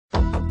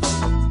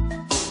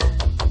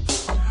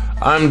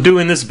I'm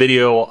doing this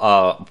video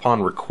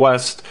upon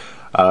request.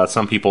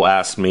 Some people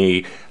ask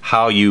me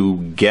how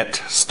you get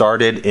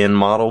started in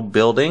model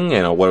building,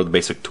 what are the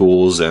basic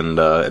tools and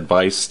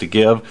advice to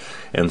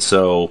give. And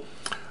so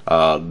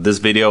this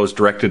video is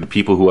directed to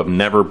people who have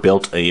never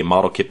built a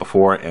model kit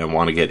before and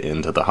want to get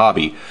into the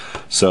hobby.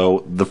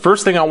 So the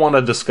first thing I want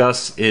to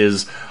discuss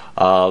is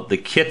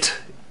the kit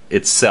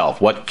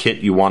itself, what kit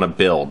you want to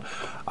build.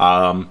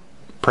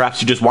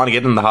 Perhaps you just want to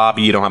get in the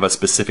hobby, you don't have a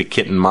specific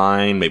kit in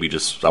mind, maybe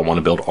just I want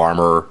to build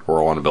armor or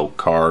I want to build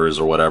cars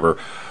or whatever.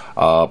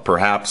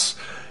 Perhaps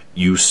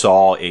you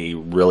saw a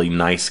really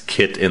nice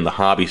kit in the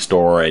hobby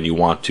store and you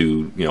want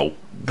to,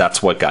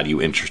 that's what got you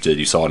interested.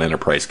 You saw an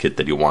enterprise kit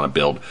that you want to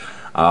build.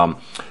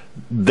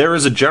 There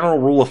is a general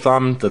rule of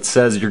thumb that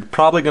says you're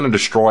probably going to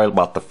destroy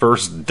about the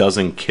first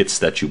dozen kits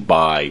that you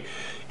buy,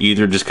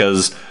 either just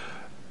because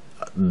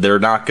they're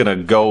not going to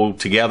go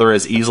together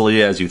as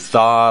easily as you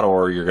thought,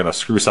 or you're going to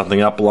screw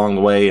something up along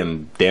the way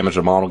and damage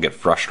the model, get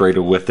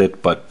frustrated with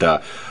it. But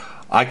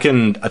I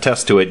can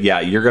attest to it,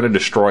 yeah, you're going to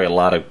destroy a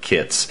lot of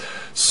kits.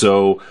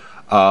 So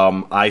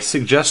I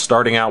suggest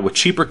starting out with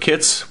cheaper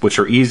kits, which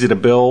are easy to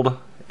build,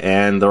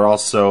 and they're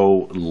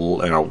also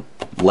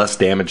less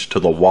damage to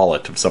the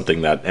wallet of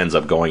something that ends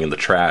up going in the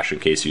trash in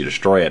case you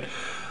destroy it.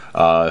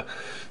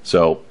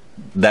 So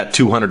that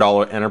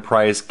 $200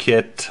 enterprise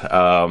kit,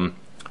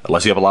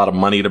 unless you have a lot of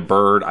money to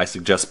burn, I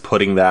suggest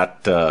putting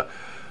that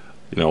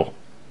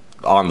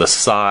on the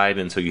side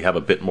until you have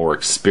a bit more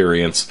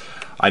experience.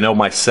 I know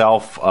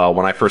myself,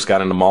 when I first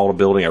got into model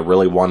building, I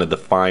really wanted the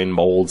fine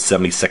mold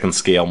 72nd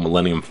scale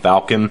Millennium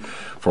Falcon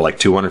for like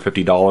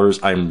 $250.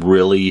 I'm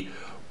really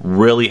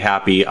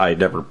happy I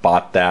never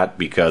bought that,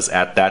 because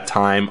at that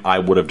time I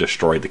would have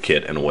destroyed the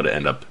kit and it would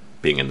end up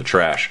being in the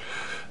trash,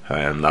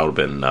 and that would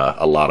have been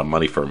a lot of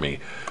money for me.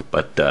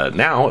 But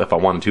now if I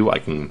wanted to, I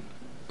can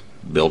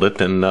build it,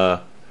 and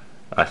I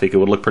think it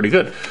would look pretty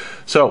good.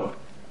 So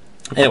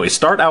anyway,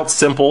 start out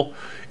simple.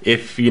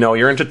 If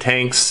you're into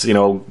tanks,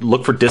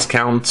 look for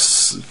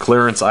discounts,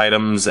 clearance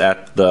items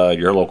at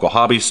your local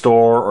hobby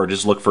store, or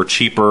just look for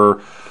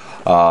cheaper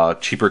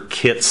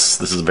kits.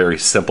 This is a very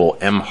simple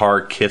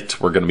MHAR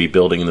kit we're going to be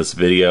building in this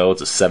video.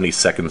 It's a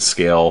 72nd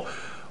scale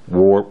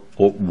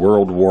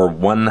World War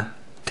I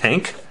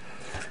tank,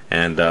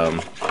 and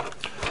it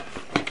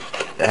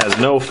has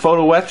no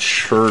photo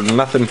etch or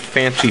nothing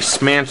fancy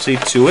smancy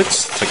to it.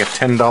 It's like a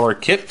 $10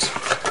 kit,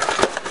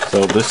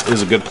 so this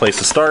is a good place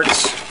to start.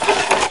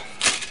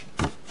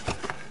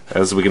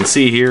 As we can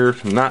see here,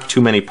 not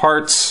too many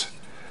parts.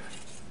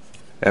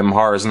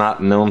 MHAR is not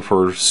known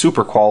for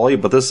super quality,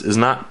 but this is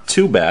not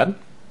too bad.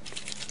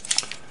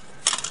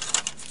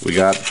 We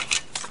got,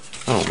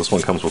 oh, this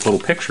one comes with little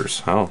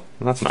pictures. Oh,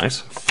 that's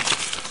nice.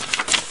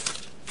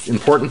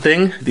 Important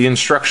thing, the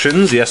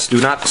instructions. Yes,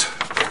 do not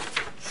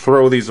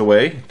throw these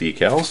away.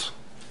 Decals.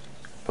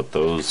 Put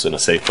those in a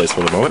safe place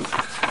for the moment.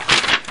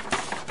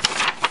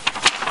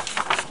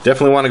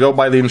 Definitely want to go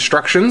by the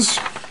instructions.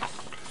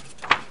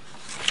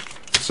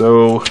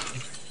 So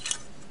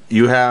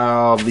you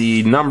have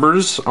the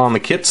numbers on the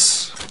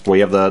kits. Well,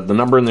 you have the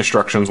number in the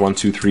instructions, 1,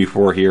 2, 3,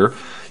 4 here.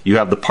 You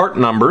have the part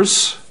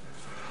numbers,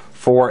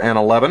 4 and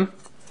 11.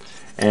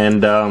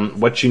 And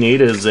what you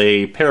need is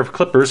a pair of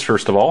clippers,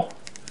 first of all,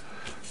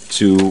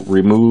 to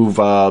remove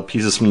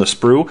pieces from the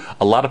sprue.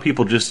 A lot of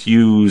people just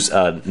use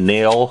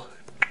nail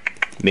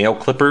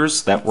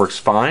clippers. That works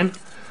fine.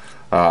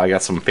 I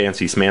got some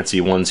fancy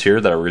smancy ones here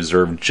that are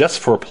reserved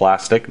just for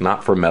plastic,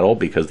 not for metal,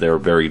 because they're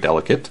very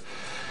delicate.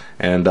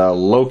 And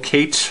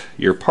locate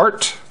your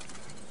part.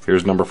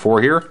 Here's number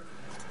 4 here.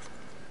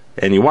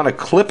 And you want to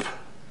clip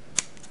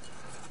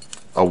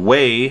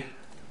away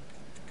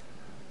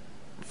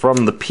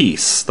from the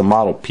piece, the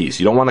model piece.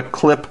 You don't want to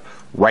clip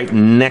right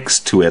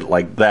next to it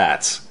like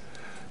that,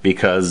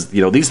 because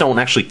these don't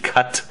actually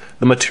cut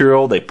the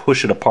material, they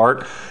push it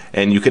apart,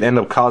 and you could end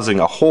up causing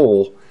a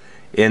hole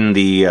in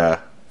the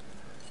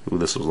ooh,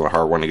 this was a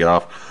hard one to get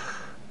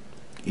off.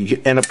 You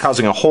could end up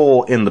causing a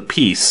hole in the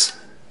piece,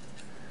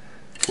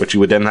 which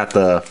you would then have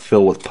to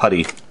fill with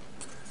putty.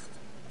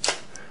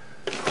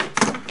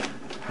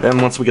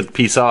 Then once we get the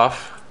piece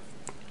off,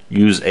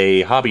 use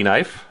a hobby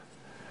knife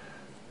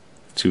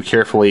to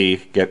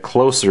carefully get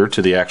closer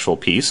to the actual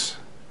piece.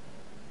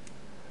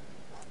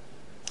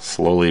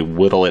 Slowly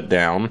whittle it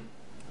down,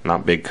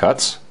 not big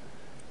cuts.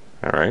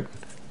 Alright.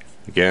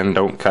 Again,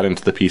 don't cut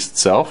into the piece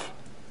itself.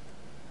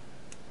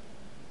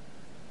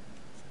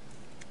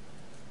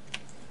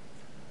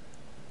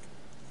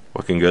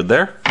 Looking good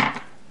there.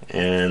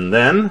 And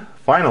then,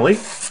 finally,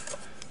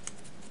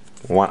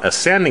 we want a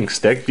sanding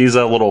stick. These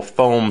are little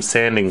foam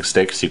sanding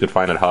sticks you could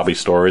find at hobby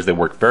stores. They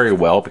work very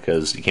well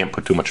because you can't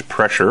put too much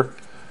pressure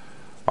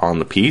on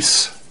the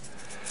piece.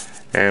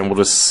 And we'll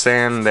just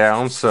sand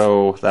down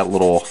so that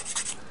little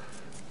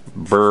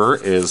burr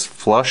is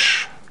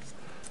flush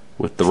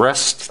with the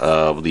rest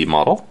of the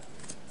model,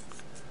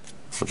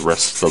 with the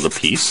rest of the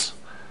piece.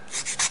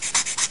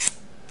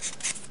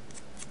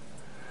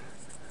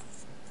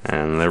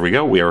 And there we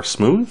go, we are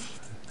smooth.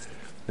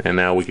 And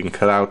now we can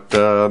cut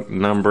out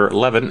number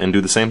 11 and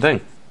do the same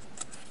thing.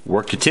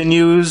 Work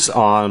continues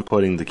on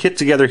putting the kit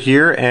together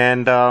here,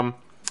 and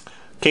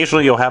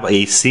occasionally you'll have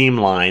a seam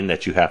line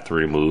that you have to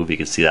remove. You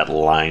can see that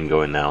line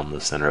going down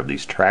the center of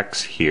these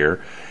tracks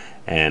here.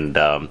 And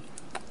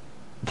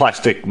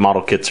plastic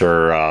model kits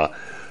are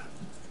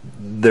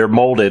they're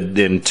molded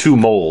in two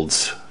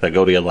molds that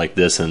go together like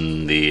this,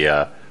 and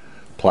the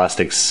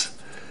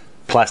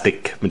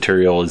plastic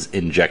material is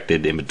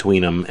injected in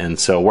between them, and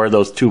so where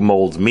those two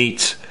molds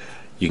meet,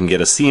 you can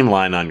get a seam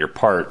line on your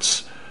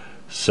parts.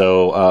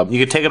 So you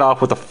can take it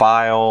off with a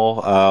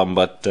file,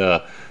 but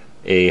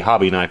a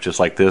hobby knife just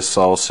like this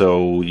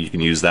also, you can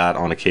use that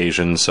on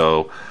occasion.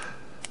 So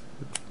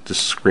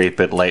just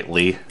scrape it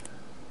lightly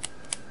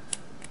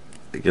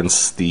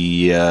against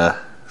the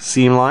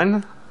seam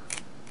line,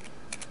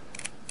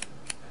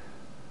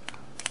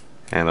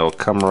 and it'll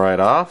come right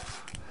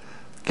off.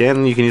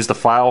 Again, you can use the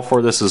file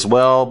for this as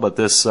well, but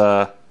this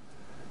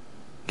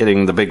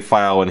getting the big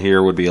file in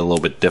here would be a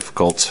little bit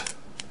difficult.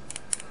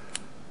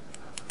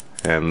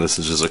 And this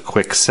is just a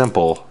quick,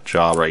 simple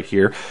job right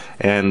here.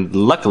 And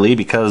luckily,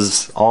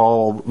 because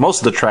most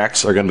of the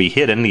tracks are going to be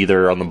hidden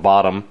either on the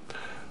bottom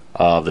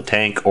of the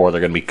tank or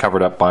they're going to be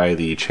covered up by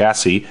the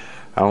chassis,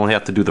 I only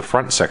have to do the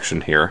front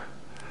section here.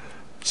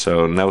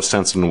 So no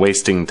sense in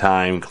wasting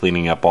time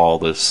cleaning up all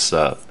this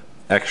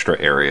extra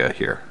area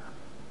here.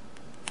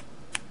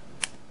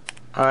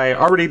 I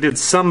already did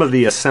some of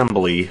the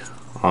assembly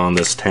on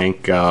this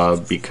tank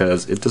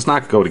because it does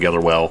not go together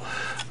well.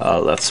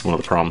 That's one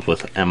of the problems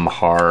with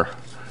MHAR.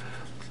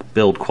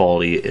 Build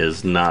quality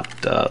is not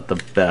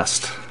the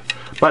best.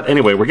 But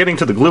anyway, we're getting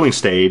to the gluing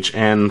stage,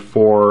 and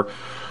for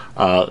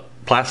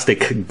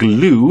plastic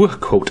glue,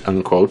 quote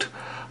unquote,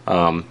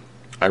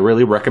 I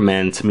really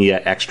recommend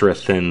Tamiya extra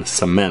thin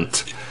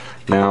cement.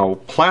 Now,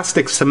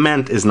 plastic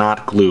cement is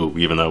not glue,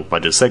 even though I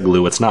just said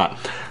glue, it's not.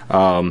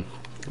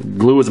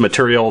 Glue is a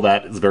material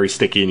that is very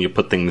sticky, and you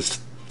put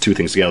two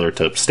things together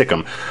to stick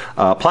them.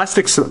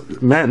 Plastic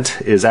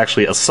cement is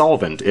actually a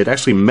solvent. It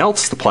actually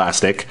melts the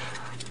plastic,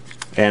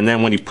 and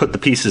then when you put the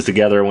pieces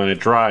together, when it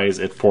dries,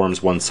 it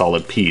forms one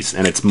solid piece,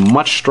 and it's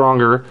much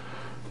stronger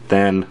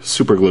than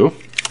super glue,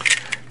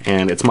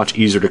 and it's much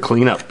easier to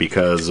clean up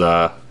because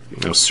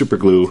super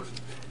glue,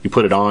 you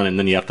put it on and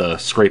then you have to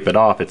scrape it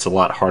off. It's a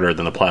lot harder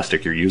than the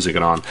plastic you're using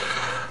it on.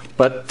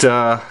 But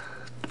to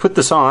put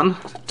this on,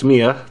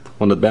 Tamiya,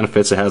 one of the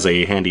benefits, it has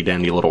a handy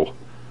dandy little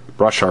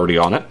brush already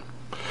on it.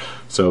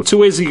 So two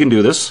ways you can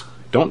do this.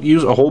 Don't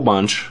use a whole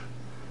bunch.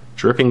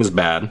 Dripping is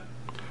bad.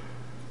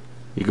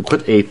 You can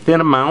put a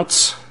thin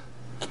amount.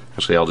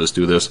 Actually, I'll just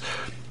do this.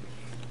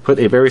 Put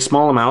a very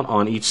small amount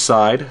on each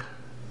side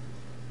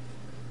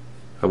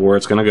of where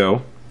it's going to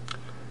go.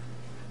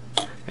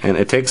 And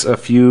it takes a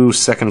few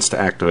seconds to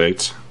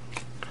activate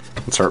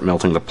and start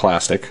melting the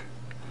plastic.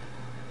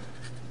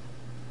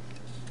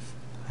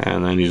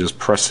 And then you just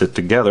press it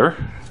together.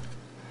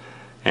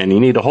 And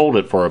you need to hold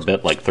it for a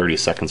bit, like 30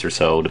 seconds or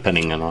so,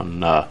 depending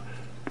on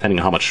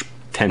how much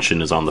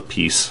tension is on the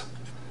piece.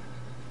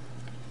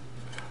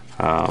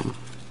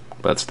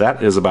 But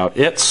that is about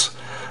it.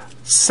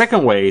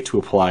 Second way to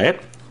apply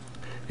it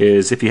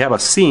is if you have a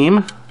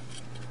seam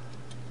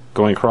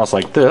going across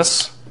like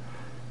this,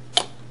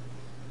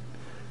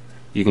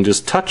 you can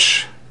just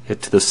touch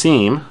it to the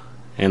seam,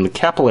 and the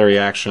capillary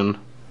action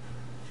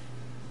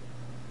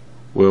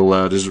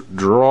will just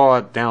draw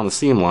it down the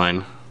seam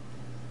line.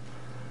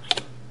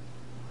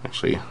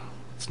 Actually,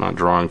 it's not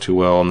drawing too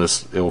well on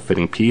this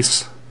ill-fitting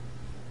piece,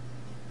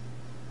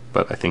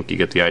 but I think you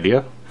get the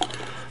idea.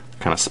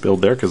 Kind of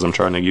spilled there because I'm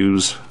trying to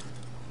use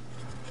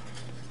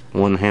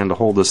one hand to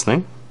hold this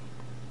thing.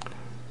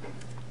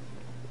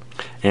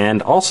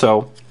 And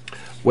also,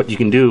 what you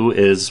can do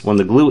is when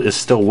the glue is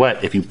still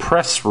wet, if you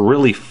press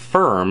really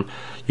firm,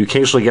 you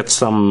occasionally get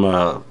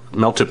some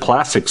melted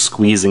plastic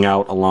squeezing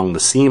out along the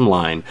seam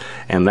line,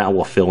 and that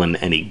will fill in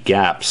any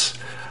gaps.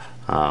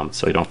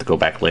 So you don't have to go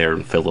back later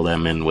and fill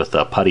them in with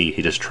a putty.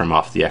 You just trim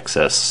off the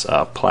excess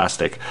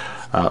plastic.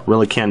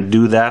 Really can't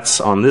do that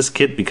on this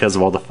kit because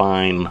of all the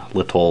fine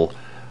little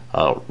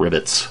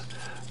rivets.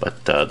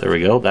 But there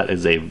we go. That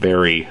is a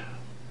very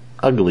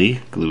ugly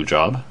glue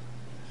job.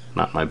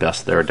 Not my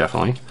best there,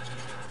 definitely.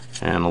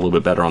 And a little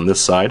bit better on this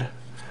side.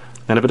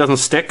 And if it doesn't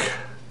stick,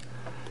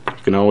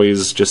 you can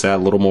always just add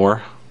a little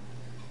more.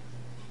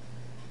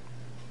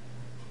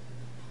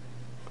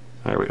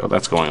 There we go.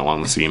 That's going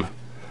along the seam.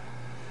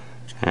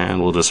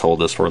 And we'll just hold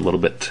this for a little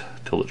bit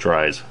till it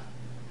dries.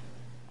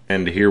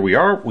 And here we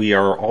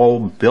are all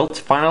built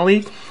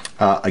finally.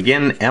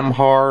 Again,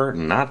 MHAR,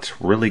 not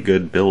really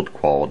good build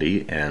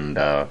quality, and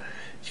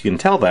you can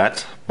tell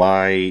that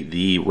by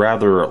the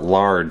rather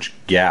large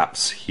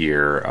gaps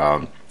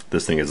here.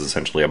 This thing is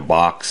essentially a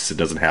box. It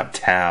doesn't have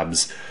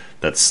tabs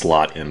that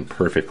slot in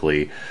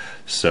perfectly,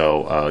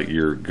 so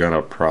you're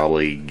gonna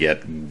probably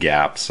get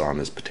gaps on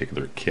this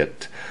particular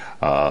kit.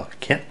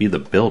 Can't be the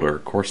builder,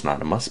 of course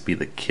not. It must be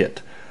the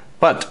kit.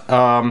 But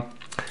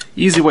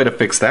easy way to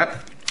fix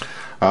that.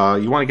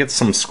 You want to get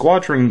some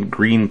Squadron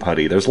green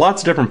putty. There's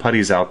lots of different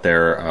putties out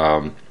there.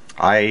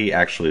 I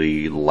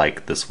actually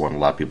like this one. A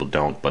lot of people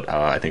don't, but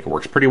I think it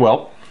works pretty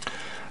well.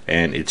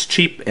 and it's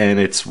cheap and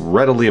it's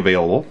readily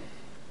available.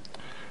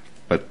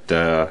 But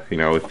you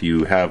know, if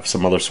you have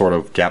some other sort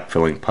of gap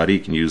filling putty, you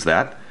can use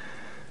that.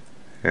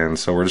 And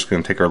so we're just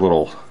going to take our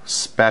little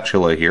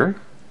spatula here.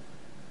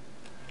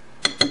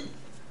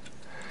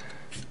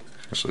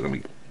 Actually, let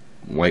me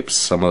wipe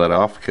some of that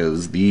off,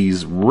 because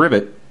these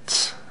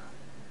rivets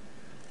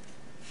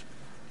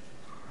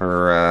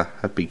are,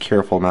 have to be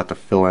careful not to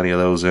fill any of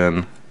those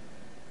in.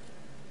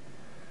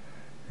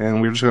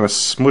 And we're just going to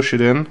smush it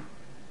in.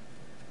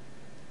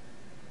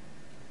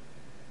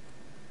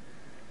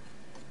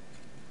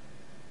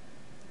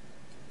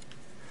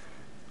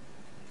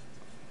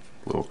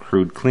 A little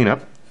crude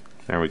cleanup.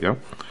 There we go.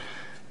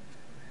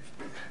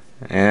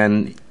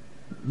 And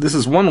this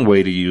is one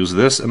way to use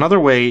this. Another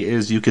way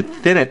is you could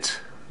thin it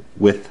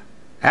with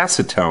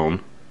acetone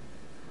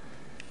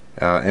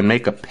and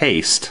make a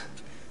paste,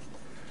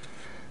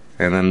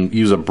 and then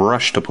use a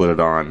brush to put it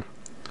on.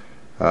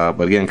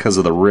 But again, because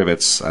of the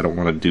rivets, I don't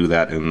want to do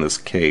that in this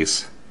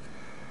case.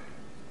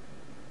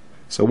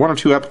 So 1 or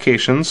 2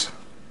 applications,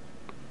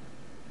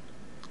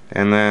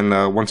 and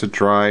then once it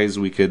dries,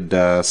 we could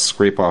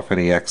scrape off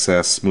any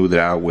excess, smooth it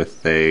out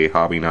with a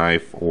hobby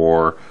knife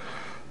or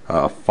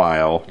a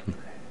file.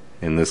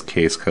 In this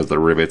case, because the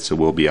rivets, it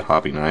will be a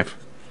hobby knife.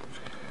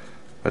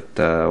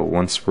 But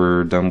once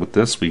we're done with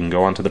this, we can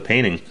go on to the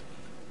painting.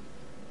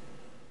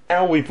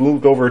 Now we've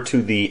moved over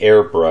to the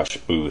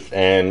airbrush booth,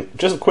 and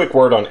just a quick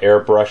word on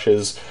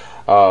airbrushes.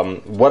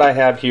 What I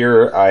have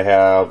here, I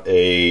have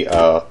a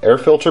air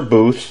filter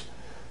booth,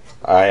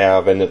 I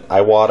have an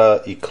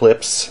Iwata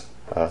Eclipse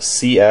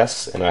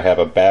CS, and I have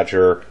a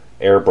Badger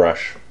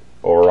airbrush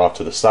over off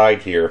to the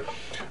side here.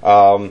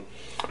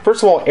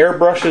 First of all,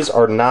 airbrushes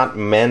are not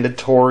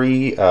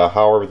mandatory,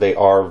 however they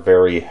are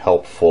very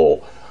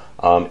helpful.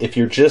 If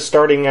you're just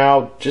starting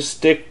out, just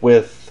stick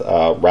with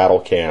rattle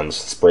cans,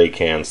 spray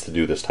cans to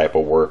do this type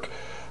of work.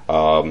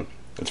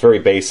 It's very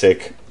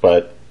basic,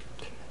 but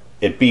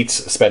it beats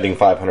spending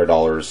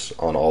 $500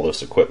 on all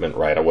this equipment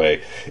right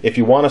away. If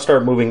you want to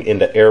start moving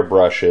into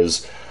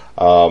airbrushes,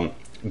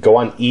 go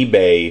on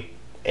eBay,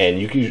 and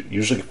you can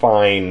usually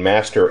find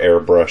master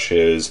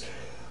airbrushes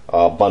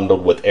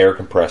bundled with air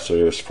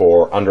compressors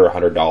for under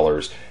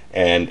 $100,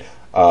 and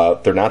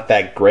they're not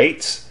that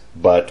great,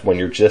 but when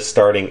you're just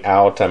starting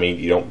out, I mean,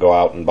 you don't go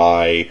out and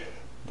buy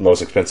the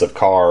most expensive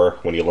car.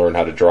 When you learn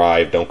how to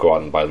drive, don't go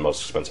out and buy the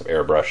most expensive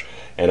airbrush,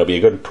 and it'll be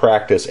a good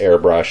practice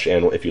airbrush,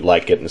 and if you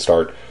like it and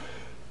start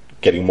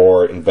getting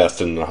more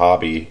invested in the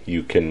hobby,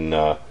 you can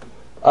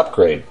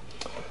upgrade.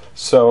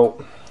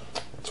 So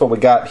that's what we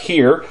got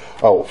here.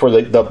 Oh, for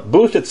the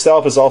booth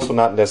itself is also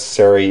not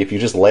necessary. If you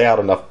just lay out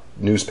enough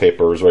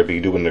newspapers, or if you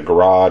do in the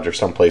garage or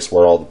someplace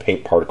where all the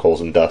paint particles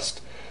and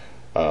dust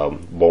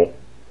won't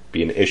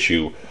be an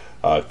issue,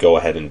 go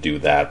ahead and do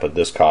that. But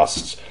this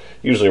costs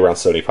usually around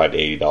 $75 to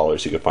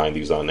 $80. You can find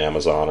these on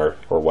Amazon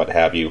or what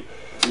have you.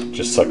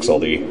 Just sucks all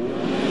the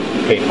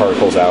paint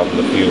particles out and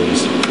the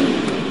fumes.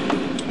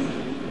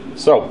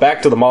 So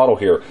back to the model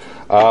here.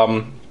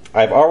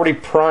 I've already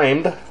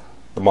primed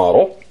the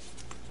model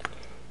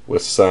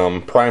with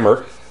some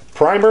primer.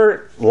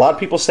 Primer, a lot of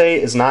people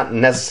say, is not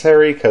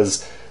necessary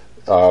because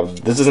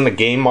this isn't a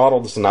game model.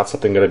 This is not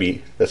something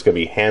that's going to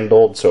be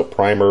handled. So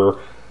primer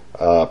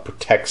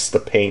protects the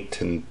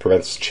paint and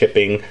prevents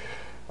chipping.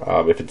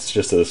 If it's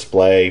just a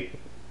display,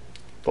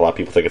 a lot of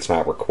people think it's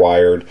not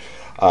required.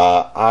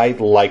 I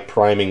like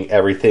priming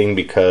everything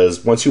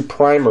because once you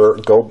primer,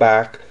 go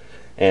back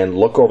and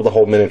look over the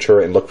whole miniature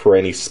and look for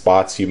any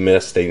spots you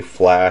missed, any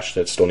flash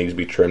that still needs to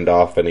be trimmed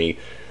off, any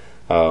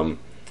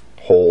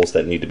holes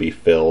that need to be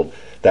filled.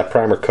 That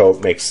primer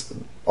coat makes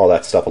all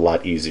that stuff a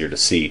lot easier to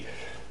see.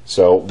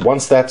 So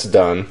once that's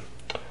done,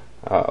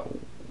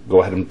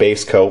 go ahead and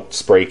base coat,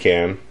 spray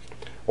can,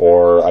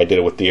 or I did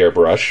it with the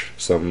airbrush,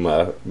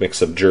 some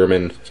mix of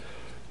German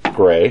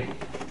gray.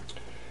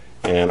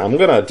 And I'm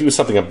going to do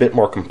something a bit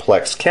more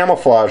complex.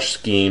 Camouflage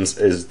schemes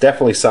is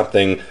definitely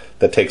something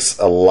that takes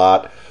a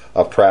lot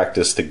of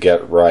practice to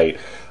get right.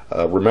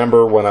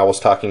 Remember when I was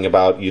talking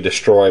about you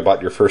destroy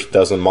about your first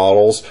dozen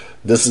models?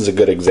 This is a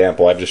good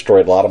example. I've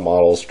destroyed a lot of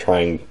models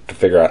trying to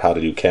figure out how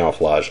to do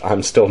camouflage.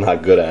 I'm still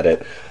not good at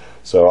it,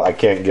 so I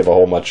can't give a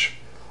whole bunch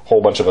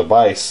of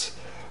advice,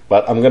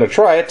 but I'm going to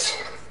try it,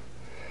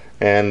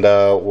 and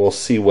we'll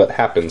see what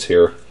happens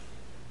here.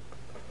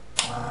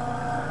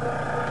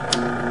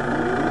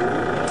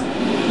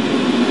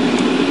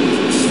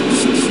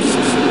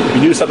 If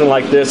you do something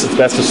like this, it's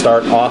best to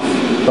start off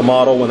the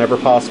model whenever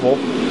possible,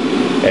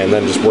 and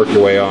then just work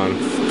your way on.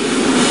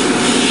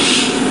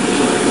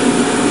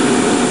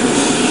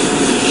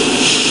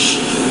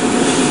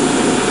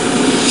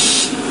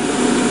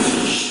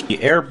 The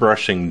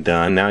airbrushing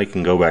done, now you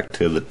can go back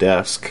to the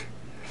desk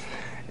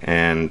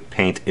and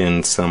paint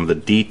in some of the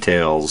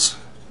details,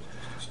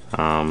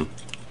 the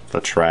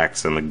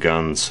tracks and the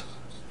guns,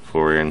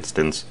 for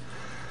instance.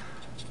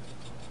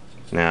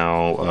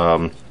 Now,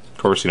 of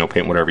course,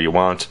 paint whatever you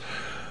want.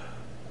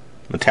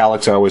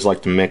 Metallics I always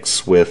like to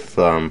mix with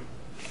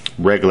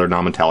regular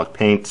non-metallic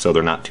paint so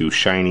they're not too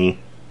shiny.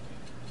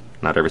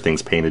 Not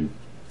everything's painted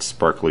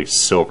sparkly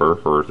silver,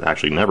 or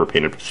actually never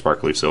painted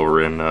sparkly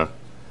silver in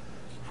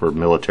for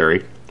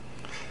military.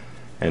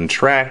 And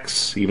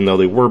tracks, even though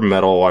they were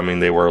metal, I mean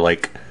they were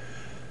like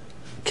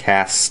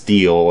cast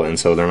steel, and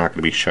so they're not going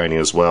to be shiny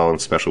as well,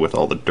 especially with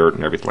all the dirt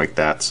and everything like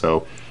that.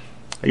 So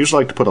I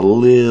usually like to put a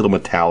little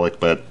metallic,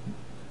 but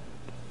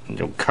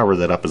cover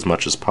that up as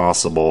much as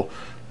possible,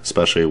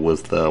 especially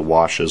with the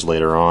washes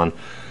later on.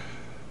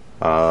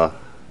 I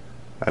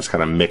just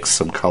kind of mixed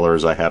some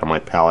colors I had on my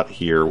palette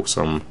here, with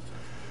some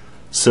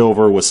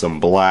silver, with some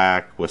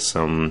black, with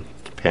some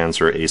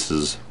Panzer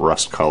Aces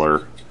rust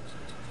color,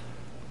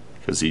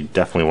 because you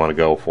definitely want to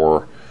go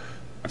for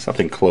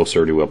something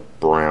closer to a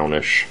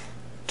brownish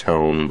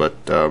tone, but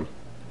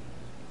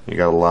you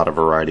got a lot of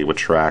variety with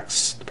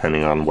tracks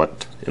depending on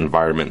what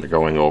environment they're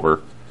going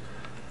over.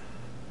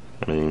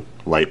 I mean,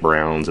 light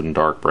browns and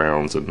dark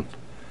browns and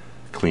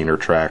cleaner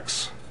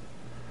tracks.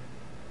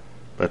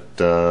 But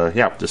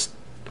yeah, just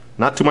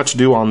not too much to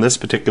do on this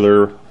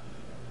particular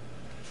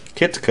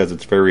kit because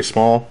it's very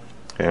small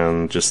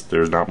and just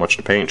there's not much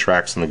to paint.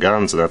 Tracks and the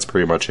guns, and that's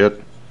pretty much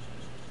it.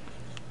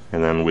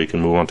 And then we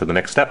can move on to the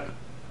next step.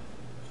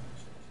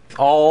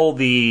 All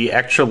the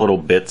extra little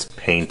bits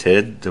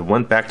painted,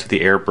 went back to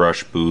the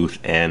airbrush booth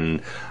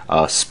and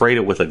sprayed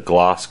it with a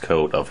gloss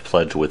coat of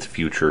Pledge with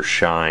Future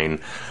Shine.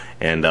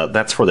 And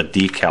that's for the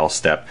decal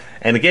step.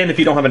 And again, if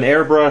you don't have an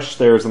airbrush,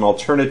 there's an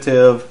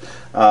alternative.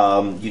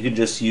 You can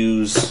just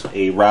use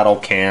a rattle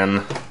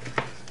can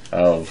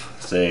of,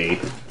 say,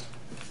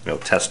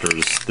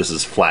 testers. This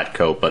is flat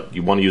coat, but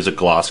you want to use a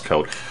gloss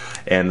coat.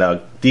 And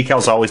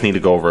decals always need to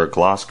go over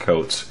gloss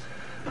coats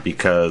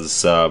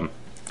because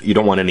you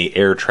don't want any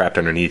air trapped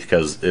underneath,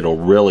 because it'll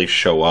really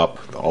show up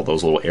all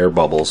those little air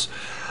bubbles.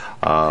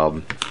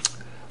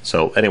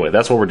 So anyway,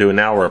 that's what we're doing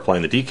now. We're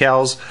applying the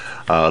decals.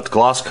 It's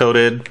gloss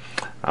coated.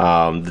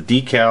 The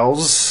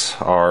decals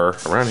are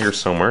around here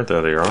somewhere.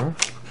 There they are.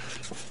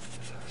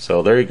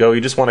 So there you go.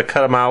 You just want to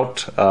cut them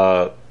out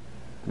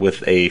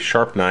with a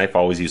sharp knife.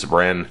 Always use a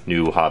brand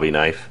new hobby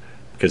knife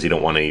because you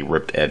don't want any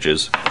ripped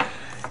edges.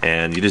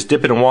 And you just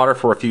dip it in water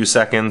for a few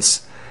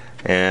seconds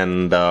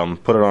and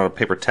put it on a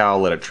paper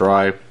towel, let it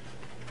dry.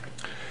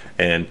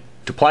 And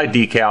to apply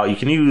decal, you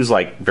can use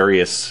like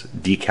various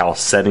decal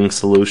setting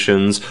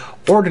solutions.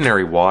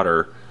 Ordinary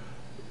water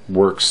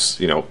works,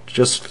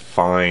 just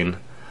fine.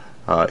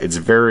 It's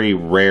very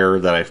rare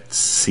that I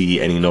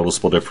see any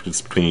noticeable difference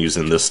between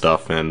using this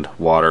stuff and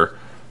water,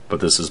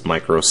 but this is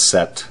micro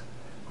set,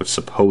 which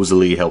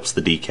supposedly helps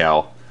the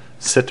decal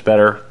sit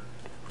better.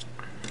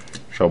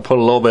 So I'll put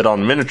a little bit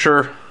on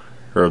miniature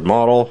or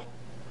model,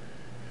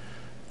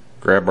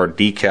 grab our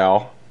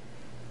decal,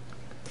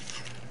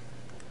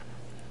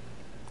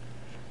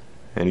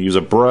 and use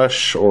a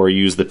brush or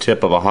use the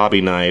tip of a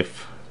hobby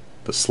knife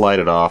to slide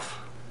it off.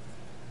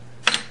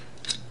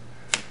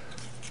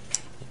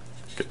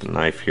 Get the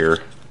knife here,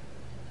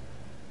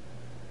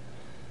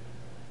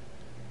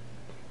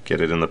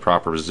 get it in the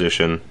proper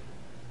position.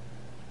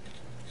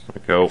 There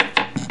we go.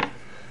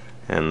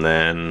 And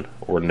then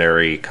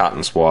ordinary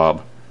cotton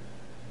swab,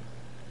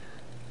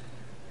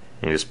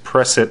 and just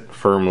press it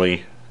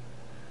firmly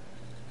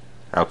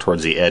out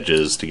towards the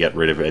edges to get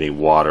rid of any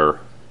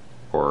water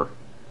or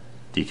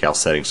decal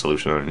setting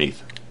solution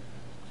underneath.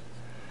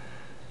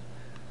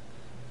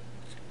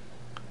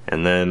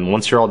 And then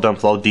once you're all done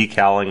with all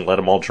decaling, let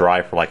them all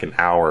dry for like an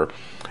hour,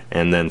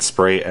 and then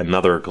spray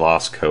another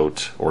gloss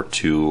coat or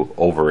two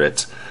over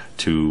it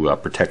to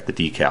protect the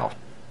decal.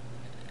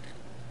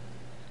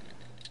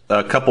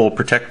 A couple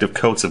protective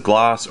coats of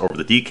gloss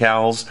over the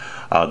decals.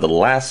 The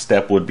last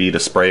step would be to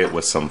spray it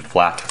with some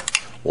flat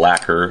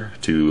lacquer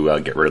to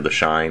get rid of the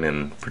shine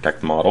and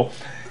protect the model.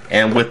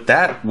 And with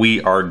that,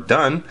 we are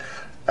done,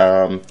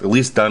 at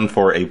least done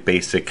for a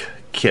basic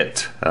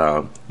kit.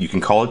 You can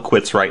call it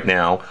quits right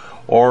now,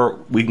 or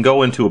we can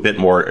go into a bit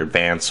more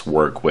advanced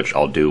work, which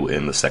I'll do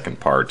in the second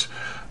part.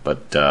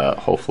 But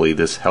hopefully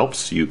this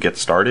helps you get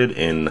started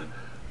in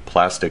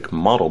plastic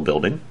model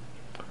building.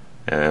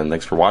 And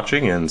thanks for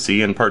watching, and see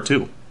you in part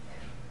 2.